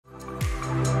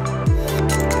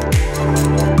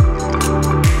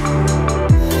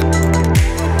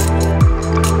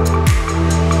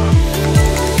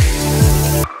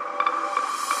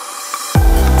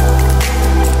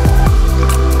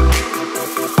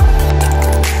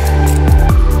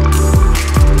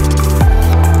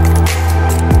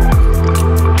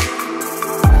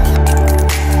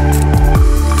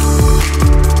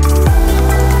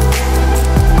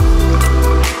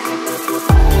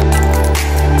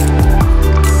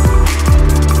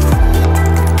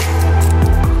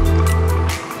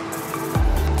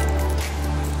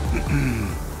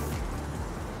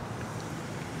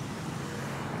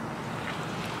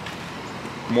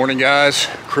Morning guys,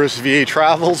 Chris VA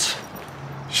Travels.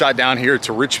 Shot down here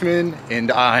to Richmond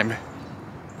and I'm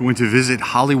going to visit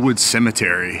Hollywood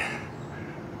Cemetery.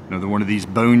 Another one of these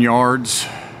boneyards.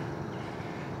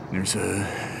 There's a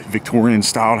Victorian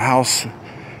styled house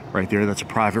right there. That's a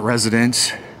private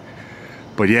residence.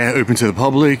 But yeah, open to the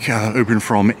public, open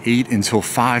from 8 until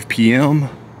 5 p.m.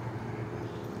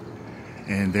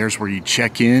 And there's where you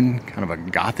check in, kind of a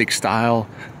Gothic style.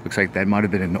 Looks like that might have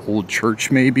been an old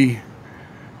church maybe.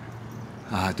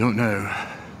 I don't know.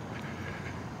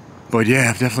 But yeah,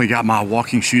 I've definitely got my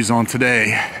walking shoes on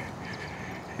today.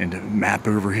 And a map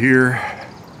over here.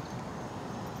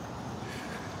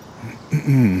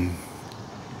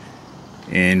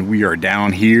 And we are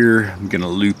down here. I'm gonna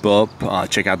loop up,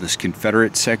 check out this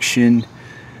Confederate section.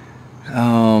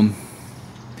 Yeah,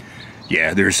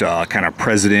 there's kind of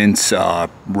President's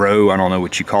Row, I don't know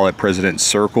what you call it, President's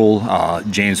Circle.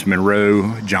 James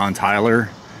Monroe, John Tyler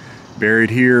buried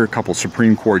here, a couple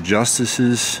Supreme Court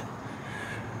justices,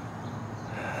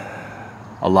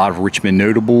 a lot of Richmond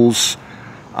notables,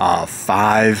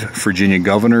 5 Virginia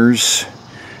governors,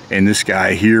 and this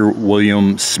guy here,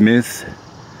 William Smith,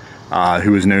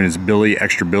 who was known as Billy,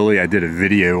 Extra Billy. I did a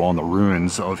video on the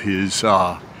ruins of his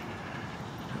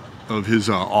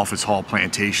office hall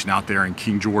plantation out there in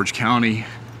King George County.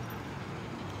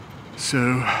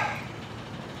 So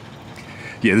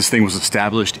yeah, this thing was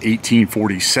established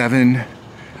 1847.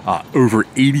 Over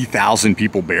 80,000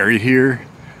 people buried here.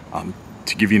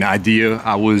 To give you an idea,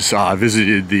 I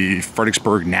visited the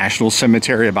Fredericksburg National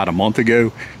Cemetery about a month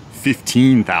ago.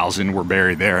 15,000 were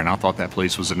buried there, and I thought that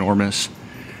place was enormous.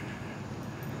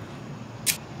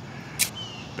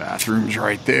 Bathrooms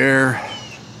right there.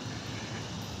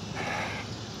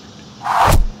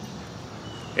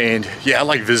 And yeah, I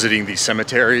like visiting these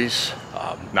cemeteries,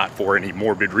 not for any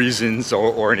morbid reasons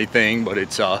or anything, but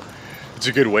it's a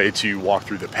good way to walk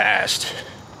through the past.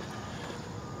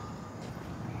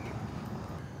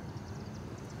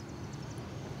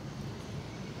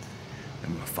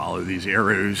 I'm gonna follow these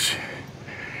arrows.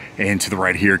 And to the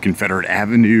right here, Confederate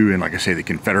Avenue, and like I say, the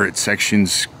Confederate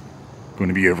section's going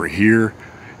to be over here.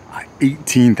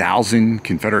 18,000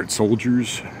 Confederate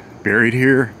soldiers buried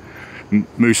here.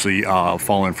 Mostly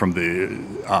fallen from the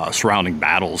surrounding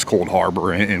battles, Cold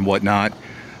Harbor and whatnot.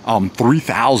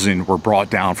 3,000 were brought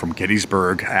down from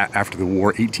Gettysburg after the war,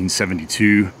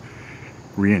 1872.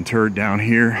 Reinterred down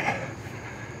here.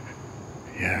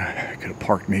 Yeah, I could have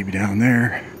parked maybe down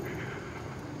there.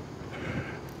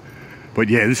 But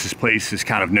yeah, this place is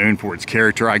kind of known for its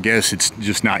character, I guess. It's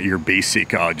just not your basic,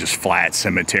 just flat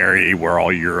cemetery where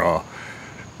all your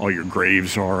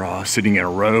graves are sitting in a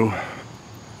row.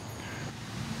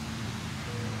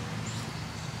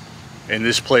 And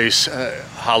this place,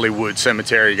 Hollywood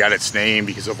Cemetery, got its name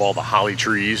because of all the holly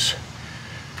trees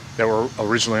that were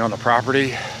originally on the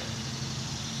property.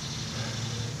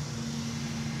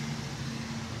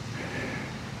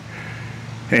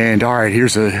 And all right,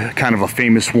 here's a kind of a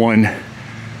famous one.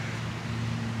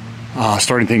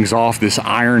 Starting things off, this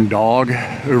iron dog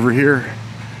over here.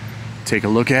 Take a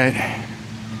look at.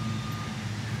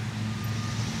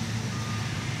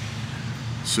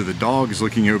 So the dog is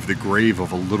looking over the grave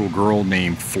of a little girl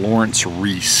named Florence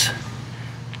Reese.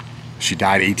 She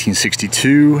died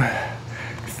 1862.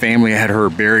 Family had her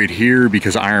buried here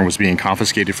because iron was being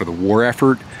confiscated for the war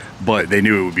effort, but they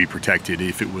knew it would be protected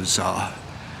if it was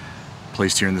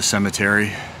placed here in the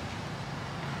cemetery.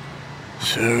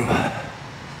 So,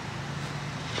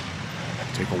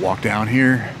 take a walk down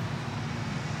here.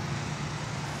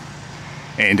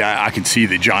 And I can see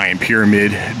the giant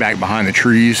pyramid back behind the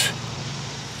trees.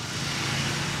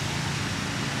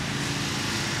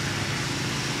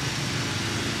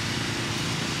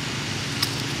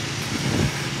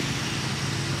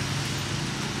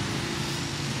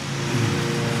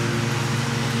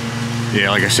 Yeah,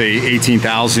 like I say,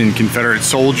 18,000 Confederate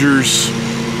soldiers,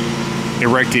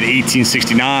 erected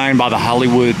 1869 by the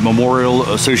Hollywood Memorial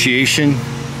Association. All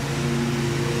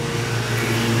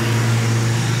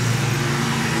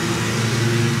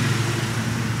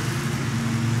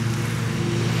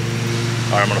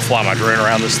right, I'm gonna fly my drone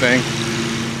around this thing.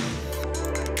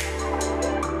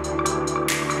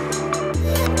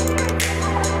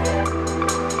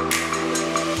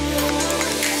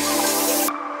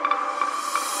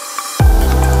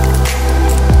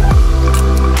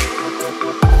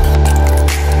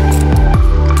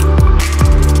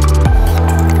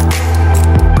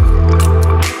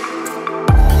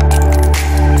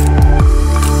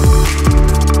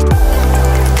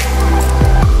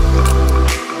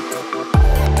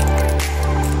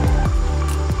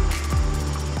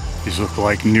 These look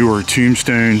like newer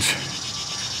tombstones.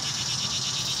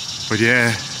 But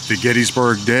yeah, the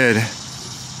Gettysburg dead.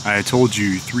 I had told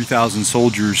you 3,000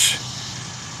 soldiers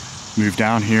moved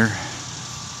down here.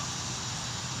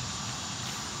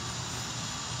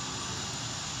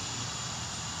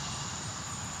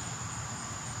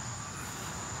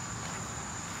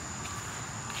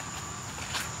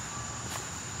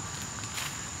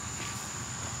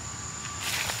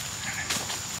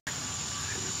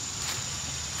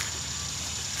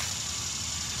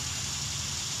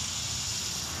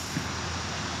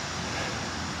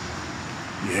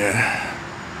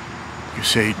 Yeah, you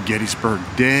say Gettysburg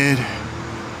dead.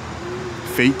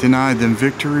 Fate denied them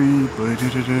victory.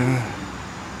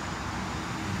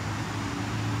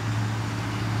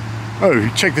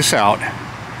 Oh, check this out.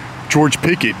 George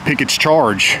Pickett's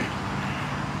charge,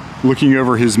 looking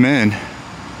over his men.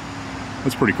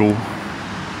 That's pretty cool.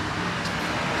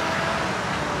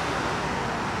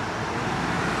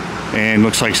 And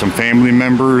looks like some family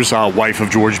members. Wife of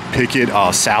George Pickett,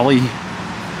 Sally.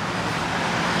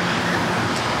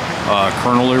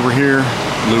 Colonel over here,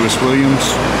 Lewis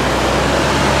Williams.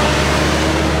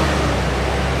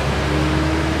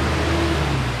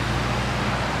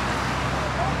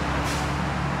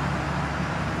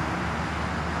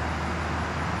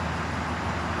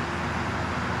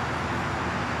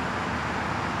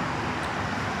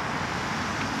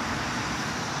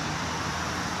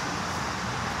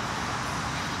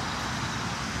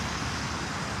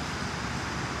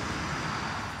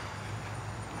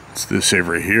 What's this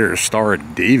over here? Star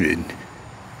of David.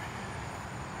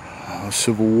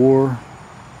 Civil War.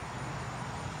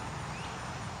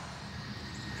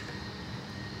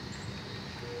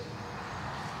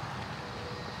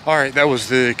 All right, that was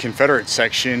the Confederate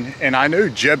section. And I know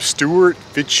Jeb Stuart,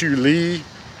 Fitzhugh Lee,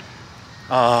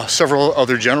 several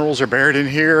other generals are buried in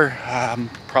here. I'm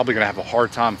probably gonna have a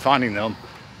hard time finding them.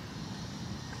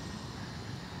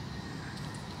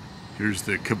 Here's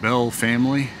the Cabell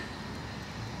family.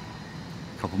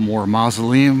 A couple more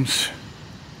mausoleums.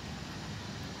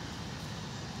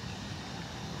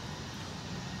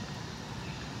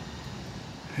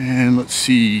 And let's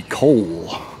see,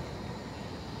 coal.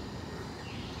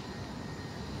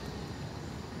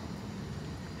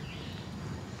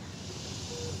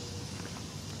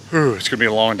 Ooh, it's gonna be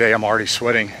a long day. I'm already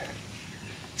sweating.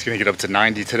 It's gonna get up to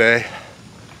 90 today.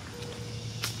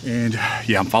 And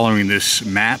yeah, I'm following this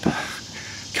map,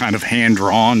 kind of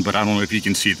hand-drawn, but I don't know if you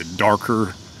can see the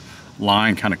darker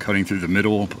line kind of cutting through the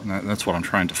middle. That's what I'm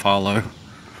trying to follow.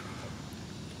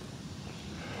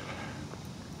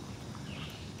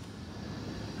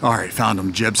 All right, found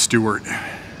him, Jeb Stuart.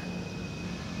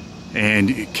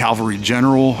 And cavalry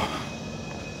general.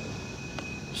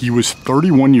 He was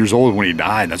 31 years old when he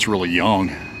died. That's really young,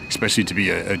 especially to be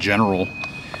a general.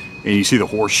 And you see the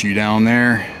horseshoe down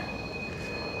there.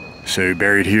 So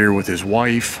buried here with his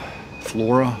wife,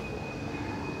 Flora.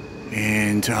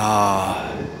 And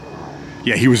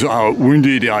yeah, he was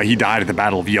wounded. He died at the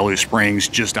Battle of Yellow Springs,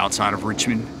 just outside of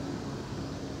Richmond.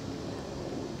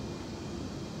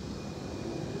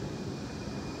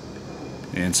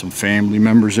 And some family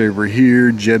members over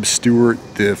here. Jeb Stuart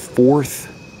the Fourth.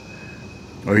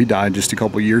 Oh, he died just a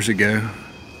couple years ago.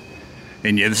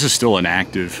 And yeah, this is still an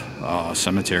active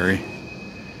cemetery.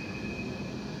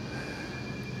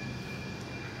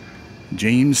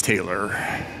 James Taylor.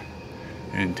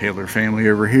 And Taylor family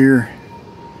over here.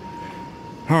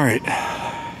 All right.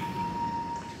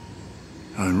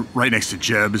 Right next to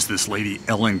Jeb is this lady,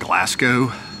 Ellen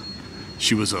Glasgow.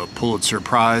 She was a Pulitzer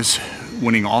Prize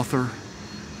winning author.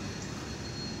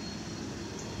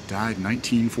 Died in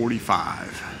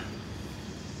 1945.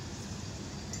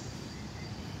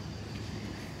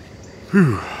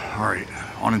 Whew. All right,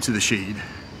 on into the shade.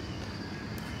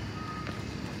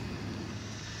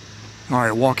 All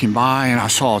right, walking by and I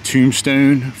saw a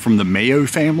tombstone from the Mayo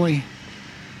family.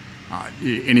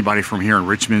 Anybody from here in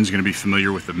Richmond is going to be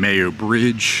familiar with the Mayo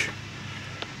Bridge.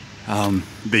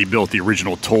 They built the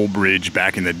original toll bridge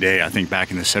back in the day, I think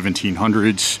back in the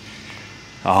 1700s.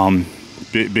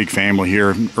 Big family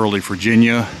here, early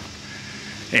Virginia.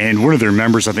 And one of their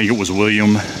members, I think it was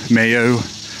William Mayo,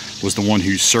 was the one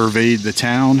who surveyed the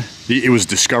town. It was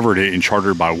discovered and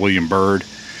chartered by William Byrd,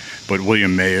 but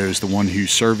William Mayo is the one who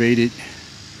surveyed it.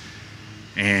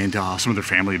 And some of their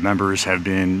family members have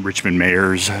been Richmond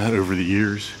mayors over the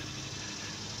years.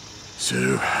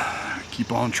 So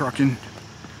keep on trucking.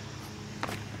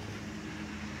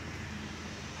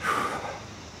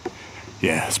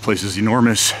 Yeah, this place is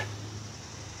enormous.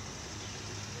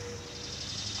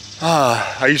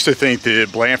 I used to think the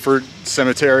Blandford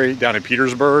Cemetery down in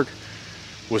Petersburg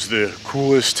was the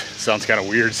coolest, sounds kind of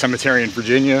weird, cemetery in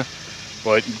Virginia,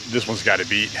 but this one's got to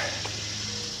beat.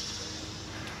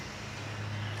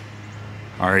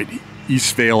 All right,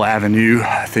 Eastvale Avenue.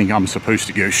 I think I'm supposed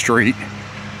to go straight,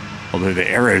 although the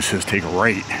arrow says take a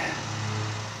right.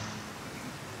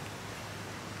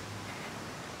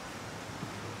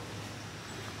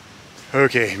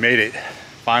 Okay, made it,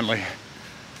 finally.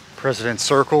 President's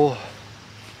Circle.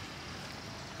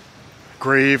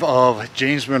 Grave of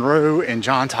James Monroe and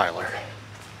John Tyler.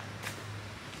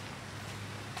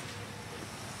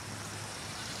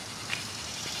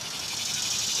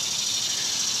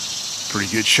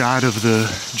 Pretty good shot of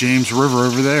the James River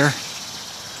over there,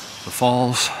 the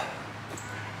falls.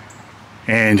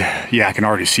 And yeah, I can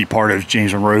already see part of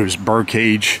James Monroe's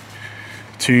birdcage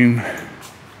tomb.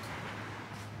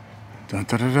 Dun,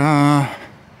 da, da, da.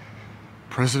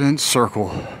 President's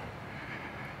Circle.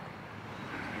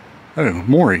 Oh,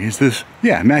 Maury, is this?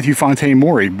 Yeah, Matthew Fontaine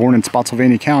Maury, born in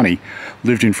Spotsylvania County,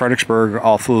 lived in Fredericksburg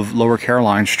off of Lower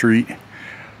Caroline Street.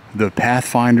 The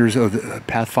Pathfinder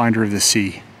of the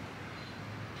Sea.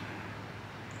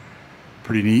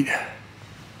 Pretty neat.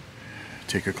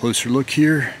 Take a closer look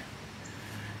here.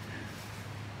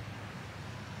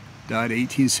 Died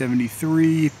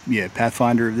 1873. Yeah,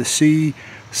 Pathfinder of the Sea,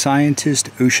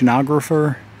 scientist,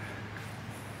 oceanographer.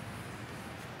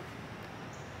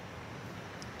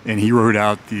 And he wrote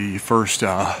out the first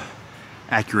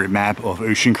accurate map of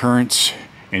ocean currents,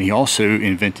 and he also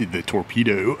invented the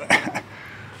torpedo.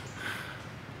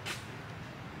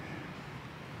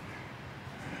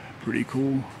 Pretty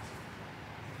cool.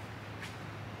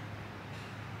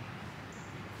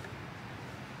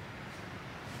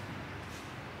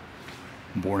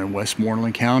 Born in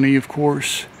Westmoreland County, of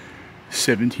course,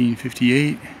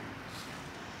 1758.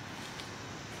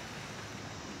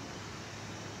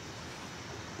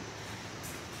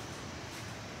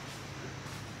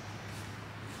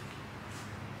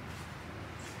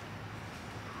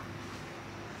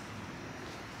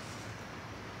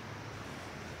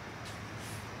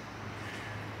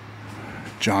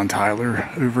 John Tyler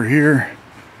over here.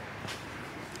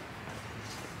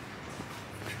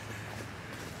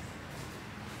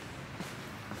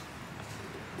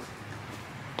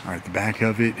 All right, the back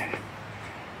of it.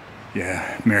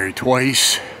 Yeah, married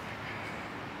twice.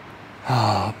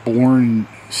 Born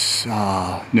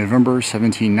November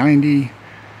 1790.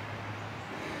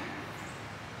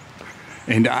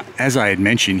 And as I had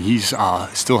mentioned, he's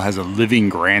still has a living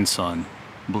grandson,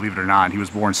 believe it or not. He was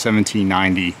born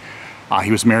 1790.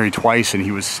 He was married twice, and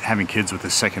he was having kids with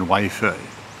his second wife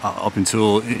up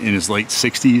until in his late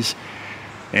 60s.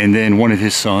 And then one of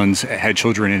his sons had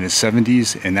children in his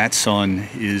 70s, and that son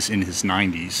is in his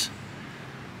 90s.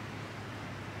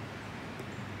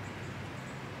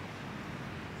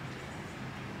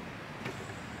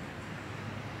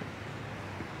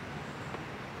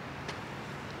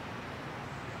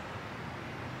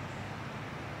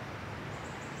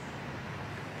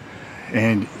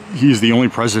 And he's the only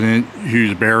president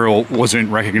whose burial wasn't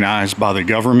recognized by the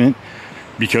government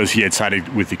because he had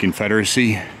sided with the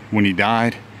Confederacy when he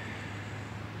died.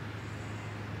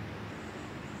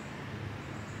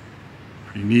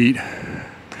 Pretty neat.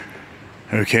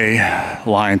 Okay,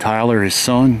 Lyon Tyler, his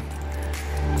son.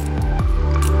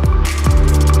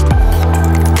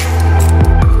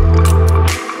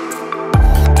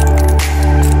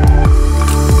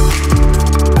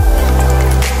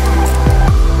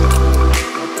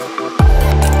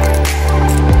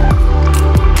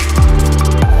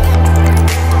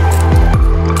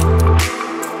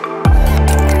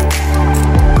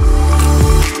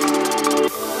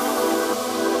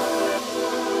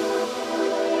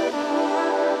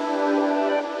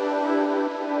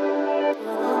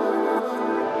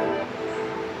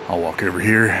 I'll walk over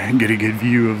here and get a good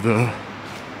view of the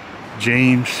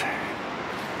James.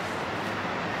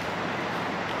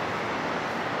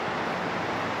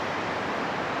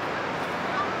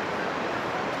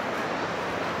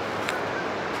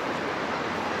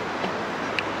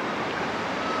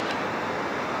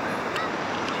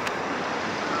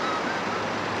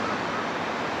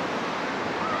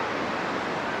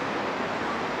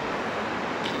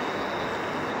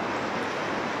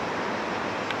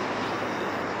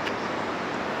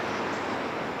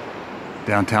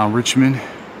 Downtown Richmond.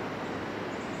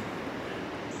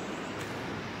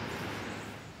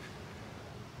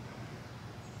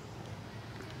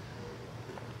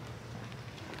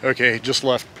 Okay, just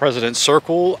left President's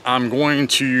Circle. I'm going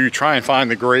to try and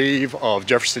find the grave of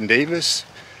Jefferson Davis.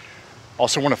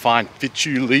 Also want to find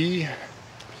Fitzhugh Lee.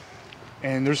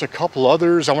 And there's a couple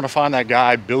others. I want to find that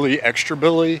guy, Billy Extra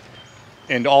Billy,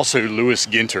 and also Louis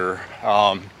Ginter.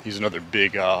 He's another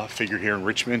big figure here in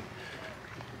Richmond.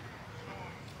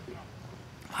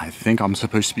 I think I'm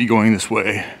supposed to be going this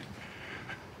way.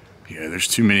 Yeah, there's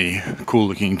too many cool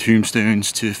looking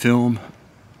tombstones to film.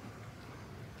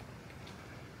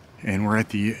 And we're at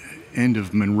the end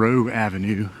of Monroe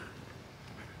Avenue.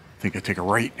 I think I take a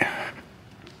right.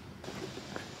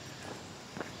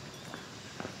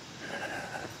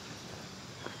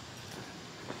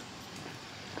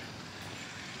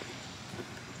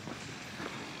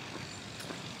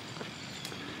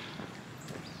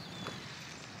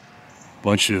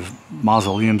 Bunch of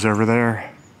mausoleums over there.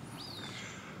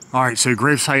 All right, so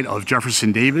gravesite of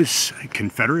Jefferson Davis,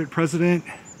 Confederate president.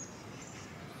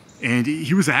 And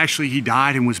he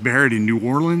died and was buried in New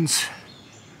Orleans.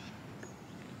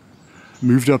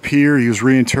 Moved up here, he was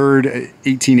reinterred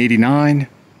 1889.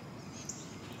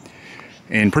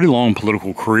 And pretty long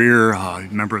political career,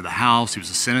 member of the House, he was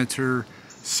a senator,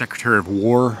 Secretary of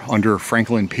War under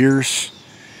Franklin Pierce.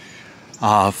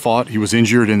 He was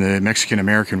injured in the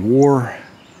Mexican-American War.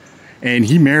 And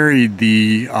he married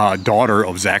the daughter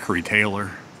of Zachary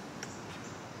Taylor.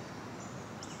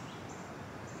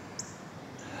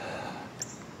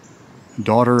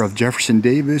 Daughter of Jefferson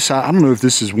Davis. I don't know if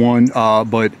this is one,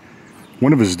 but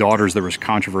one of his daughters, there was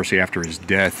controversy after his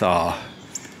death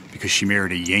because she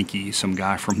married a Yankee, some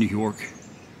guy from New York.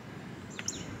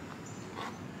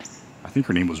 I think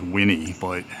her name was Winnie,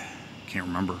 but can't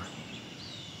remember.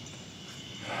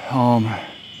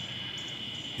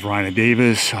 Varina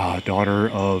Davis, daughter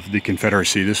of the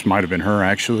Confederacy. This might have been her,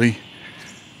 actually.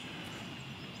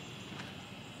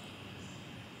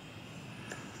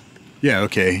 Yeah,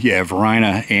 okay. Yeah,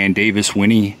 Varina and Davis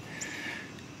Winnie.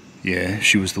 Yeah,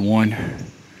 she was the one.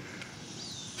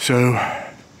 So,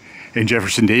 and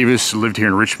Jefferson Davis lived here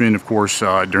in Richmond, of course,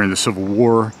 during the Civil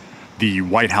War. The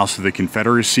White House of the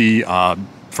Confederacy,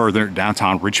 further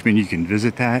downtown Richmond, you can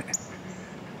visit that.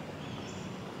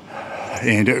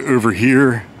 And over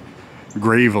here,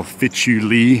 grave of Fitzhugh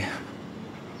Lee,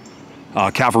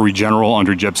 cavalry general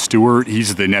under Jeb Stuart.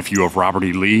 He's the nephew of Robert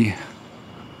E. Lee.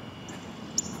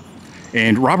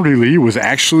 And Robert E. Lee was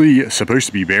actually supposed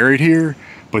to be buried here,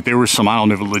 but there was some, I don't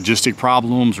know, logistic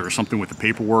problems or something with the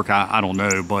paperwork. I don't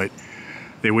know, but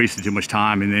they wasted too much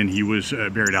time, and then he was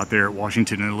buried out there at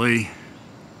Washington and Lee.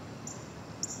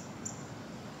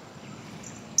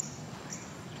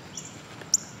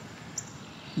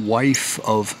 Wife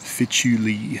of Fitzhugh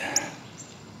Lee.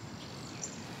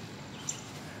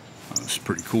 That's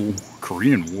pretty cool.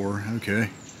 Korean War, okay.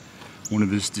 One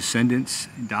of his descendants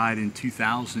died in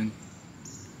 2000.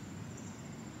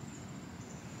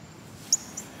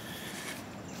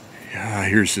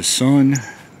 Here's his son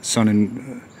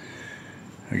and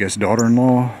I guess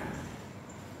daughter-in-law.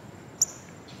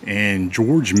 And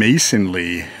George Mason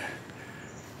Lee.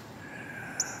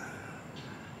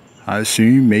 I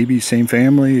assume maybe same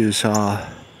family as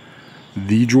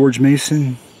the George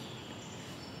Mason.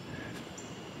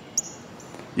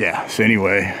 Yeah, so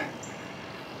anyway,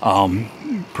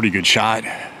 pretty good shot.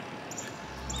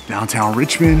 Downtown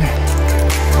Richmond.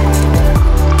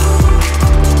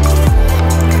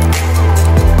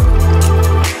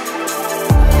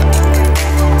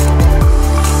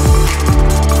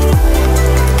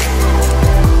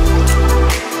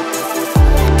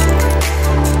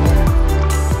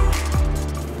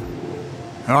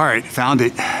 All right, found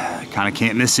it. Kind of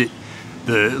can't miss it.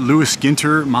 The Lewis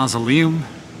Ginter Mausoleum.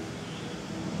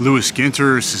 Lewis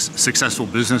Ginter is a successful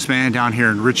businessman down here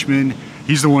in Richmond.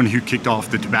 He's the one who kicked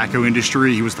off the tobacco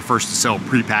industry. He was the first to sell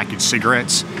prepackaged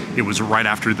cigarettes. It was right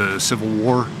after the Civil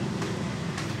War.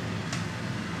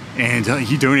 And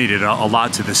he donated a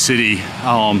lot to the city.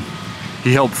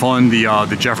 He helped fund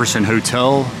the Jefferson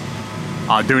Hotel.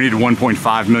 Donated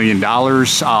 $1.5 million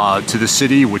to the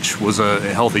city, which was a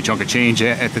healthy chunk of change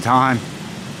at the time.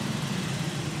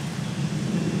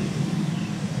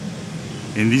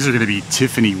 And these are going to be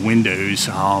Tiffany windows.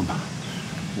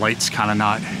 Lights kind of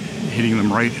not hitting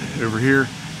them right over here.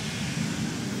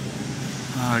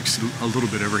 A little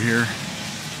bit over here.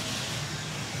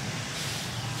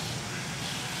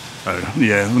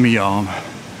 Yeah, let me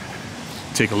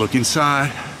take a look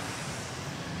inside.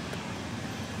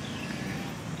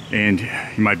 And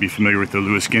you might be familiar with the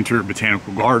Lewis Ginter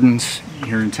Botanical Gardens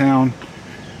here in town.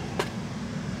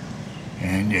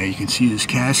 And yeah, you can see this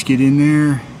casket in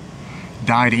there.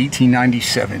 Died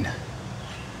 1897.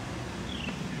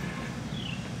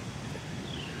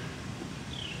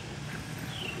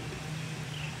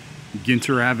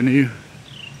 Ginter Avenue.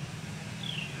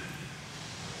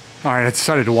 All right, I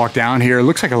decided to walk down here. It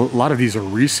looks like a lot of these are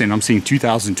recent. I'm seeing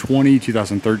 2020,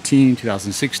 2013,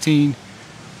 2016.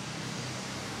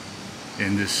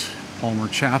 In this Palmer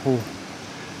Chapel.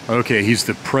 Okay, he's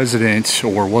the president,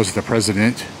 or was the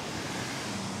president.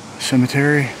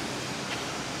 Cemetery.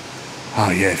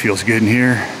 Oh yeah, it feels good in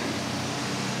here.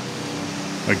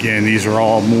 Again, these are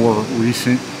all more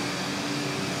recent.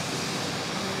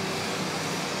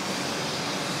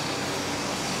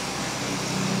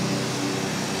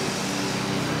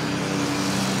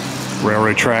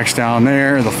 Railroad tracks down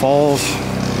there, the falls.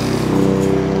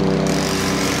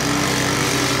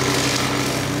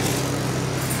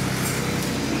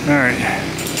 All right.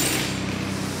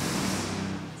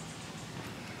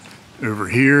 Over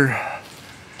here,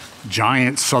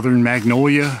 giant southern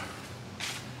magnolia.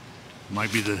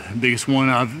 Might be the biggest one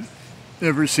I've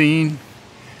ever seen.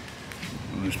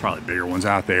 Well, there's probably bigger ones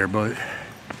out there, but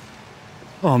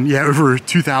yeah, over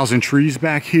 2,000 trees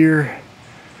back here.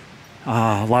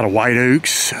 A lot of white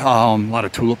oaks, a lot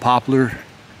of tulip poplar.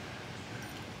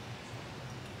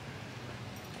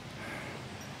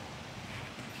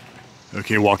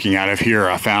 Okay, walking out of here,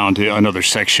 I found another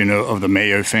section of the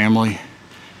Mayo family.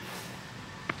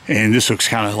 And this looks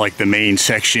kind of like the main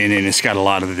section, and it's got a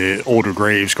lot of the older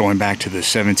graves going back to the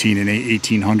 17 and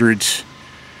 1800s.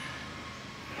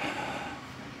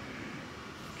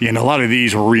 Yeah, and a lot of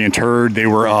these were reinterred. They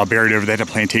were buried over there at a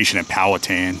plantation at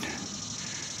Powhatan.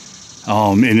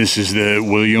 And this is the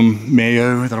William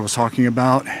Mayo that I was talking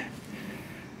about.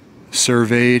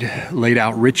 Surveyed, laid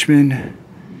out Richmond.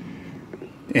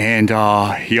 And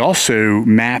he also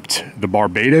mapped the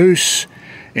Barbados.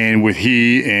 And with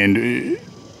he and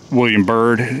William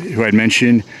Byrd, who I'd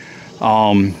mentioned,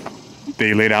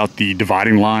 they laid out the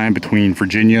dividing line between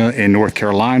Virginia and North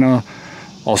Carolina.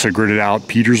 Also gridded out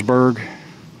Petersburg.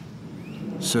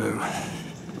 So,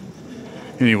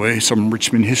 anyway, some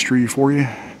Richmond history for you.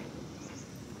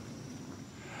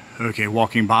 Okay,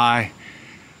 walking by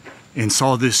and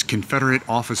saw this Confederate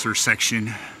officer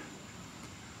section.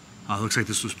 Looks like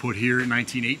this was put here in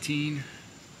 1918.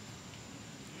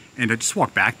 And I just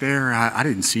walked back there. I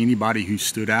didn't see anybody who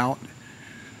stood out.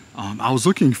 I was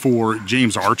looking for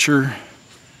James Archer,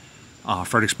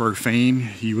 Fredericksburg fame.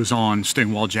 He was on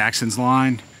Stonewall Jackson's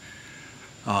line,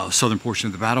 southern portion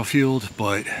of the battlefield,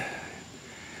 but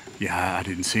yeah, I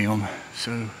didn't see him,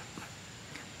 so.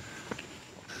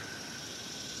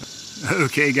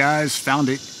 Okay guys, found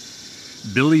it.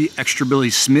 Extra Billy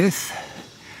Smith.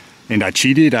 And I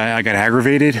cheated, I got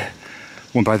aggravated.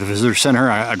 Went by the visitor center,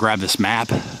 I grabbed this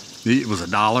map. It was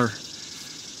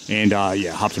 $1. And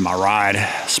yeah, hopped in my ride,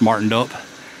 smartened up.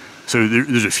 So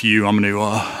there's a few I'm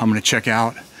gonna check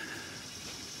out.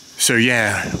 So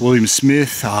yeah, William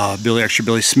Smith, Extra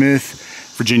Billy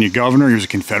Smith, Virginia governor. He was a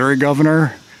Confederate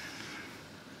governor.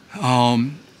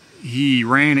 He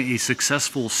ran a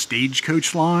successful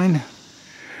stagecoach line.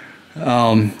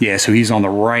 Yeah, so he's on the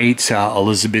right.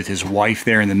 Elizabeth, his wife,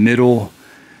 there in the middle,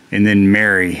 and then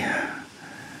Mary.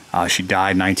 She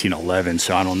died in 1911,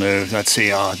 so I don't know if that's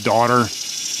a daughter,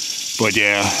 but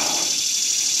yeah,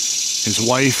 his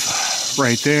wife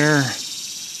right there.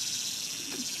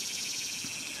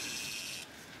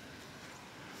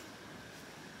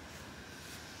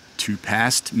 Two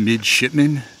past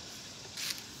midshipmen.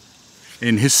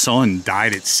 And his son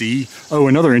died at sea. Oh,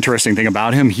 another interesting thing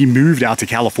about him, he moved out to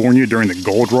California during the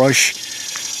gold rush,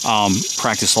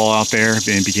 practiced law out there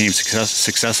and became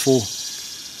successful.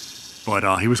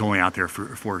 But he was only out there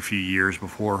for a few years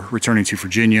before returning to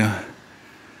Virginia.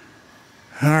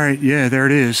 All right, yeah, there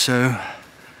it is. So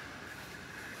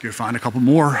go find a couple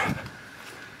more.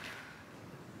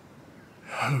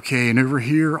 Okay, and over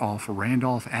here off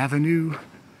Randolph Avenue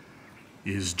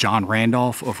is John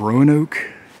Randolph of Roanoke.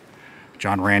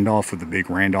 John Randolph of the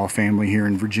big Randolph family here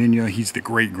in Virginia. He's the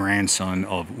great-grandson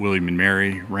of William and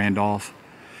Mary Randolph.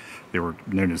 They were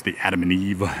known as the Adam and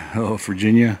Eve of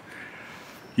Virginia.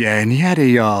 Yeah, and he had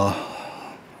a,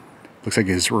 looks like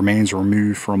his remains were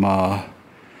removed from out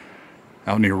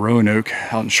near Roanoke,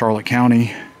 out in Charlotte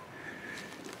County.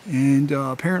 And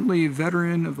apparently a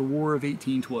veteran of the War of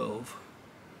 1812.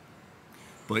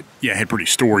 But yeah, had a pretty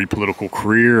storied political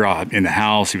career in the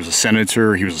House. He was a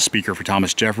senator. He was a speaker for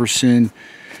Thomas Jefferson,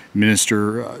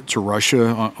 minister to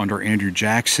Russia under Andrew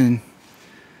Jackson.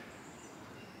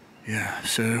 Yeah,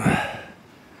 so,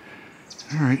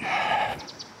 all right.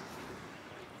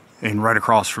 And right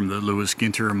across from the Lewis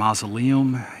Ginter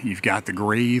Mausoleum, you've got the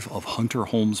grave of Hunter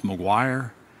Holmes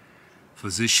McGuire,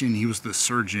 physician. He was the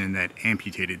surgeon that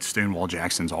amputated Stonewall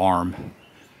Jackson's arm.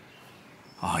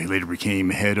 He later became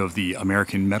head of the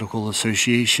American Medical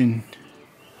Association.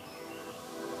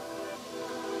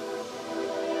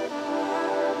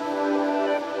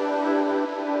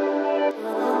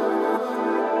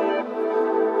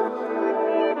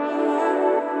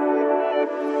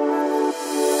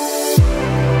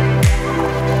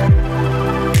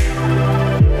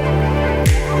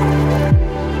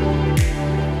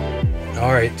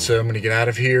 All right, so I'm going to get out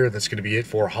of here. That's going to be it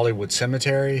for Hollywood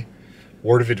Cemetery.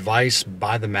 Word of advice,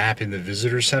 buy the map in the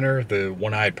visitor center. The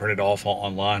one I had printed off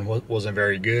online wasn't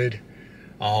very good.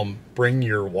 Bring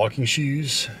your walking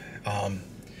shoes.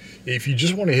 If you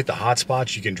just want to hit the hot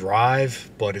spots, you can drive,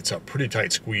 but it's a pretty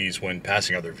tight squeeze when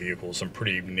passing other vehicles. Some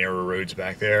pretty narrow roads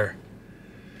back there.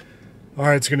 All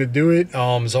right, it's going to do it.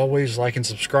 As always, like and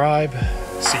subscribe.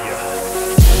 See ya.